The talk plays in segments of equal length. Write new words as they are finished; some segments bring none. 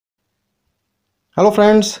Hello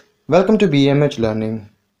friends, welcome to BMH Learning.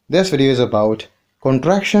 This video is about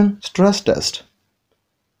contraction stress test.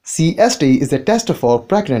 CST is a test for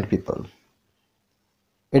pregnant people.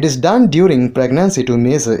 It is done during pregnancy to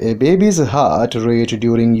measure a baby's heart rate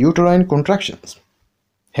during uterine contractions.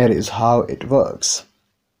 Here is how it works.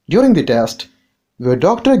 During the test, your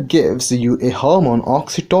doctor gives you a hormone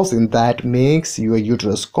oxytocin that makes your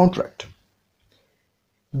uterus contract.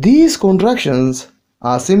 These contractions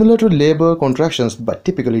are similar to labor contractions but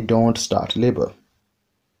typically don't start labor.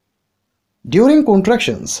 During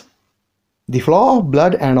contractions, the flow of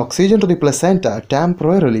blood and oxygen to the placenta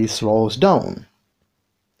temporarily slows down.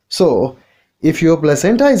 So, if your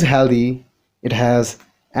placenta is healthy, it has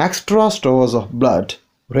extra stores of blood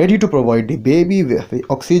ready to provide the baby with the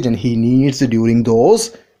oxygen he needs during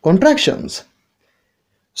those contractions.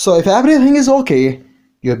 So if everything is okay,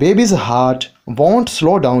 your baby's heart won't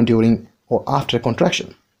slow down during or after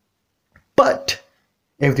contraction. But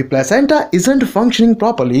if the placenta isn't functioning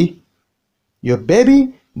properly, your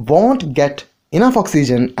baby won't get enough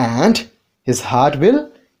oxygen and his heart will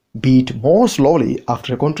beat more slowly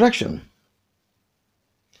after a contraction.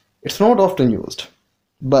 It's not often used,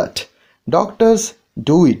 but doctors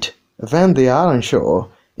do it when they are unsure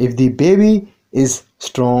if the baby is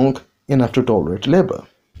strong enough to tolerate labor.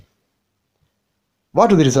 What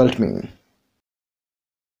do the results mean?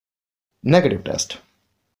 Negative test.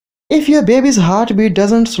 If your baby's heartbeat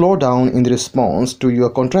doesn't slow down in response to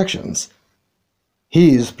your contractions,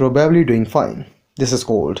 he is probably doing fine. This is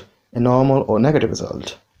called a normal or negative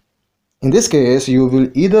result. In this case, you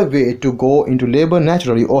will either wait to go into labor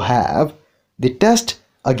naturally or have the test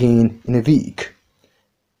again in a week.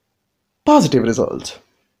 Positive result.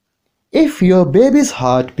 If your baby's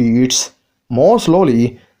heart beats more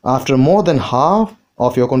slowly after more than half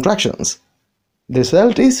of your contractions, the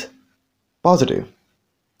result is positive,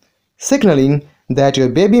 signaling that your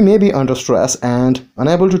baby may be under stress and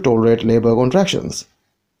unable to tolerate labor contractions.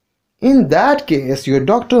 In that case, your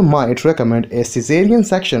doctor might recommend a cesarean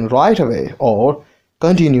section right away or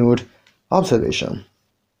continued observation.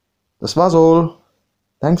 This was all.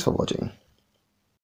 Thanks for watching.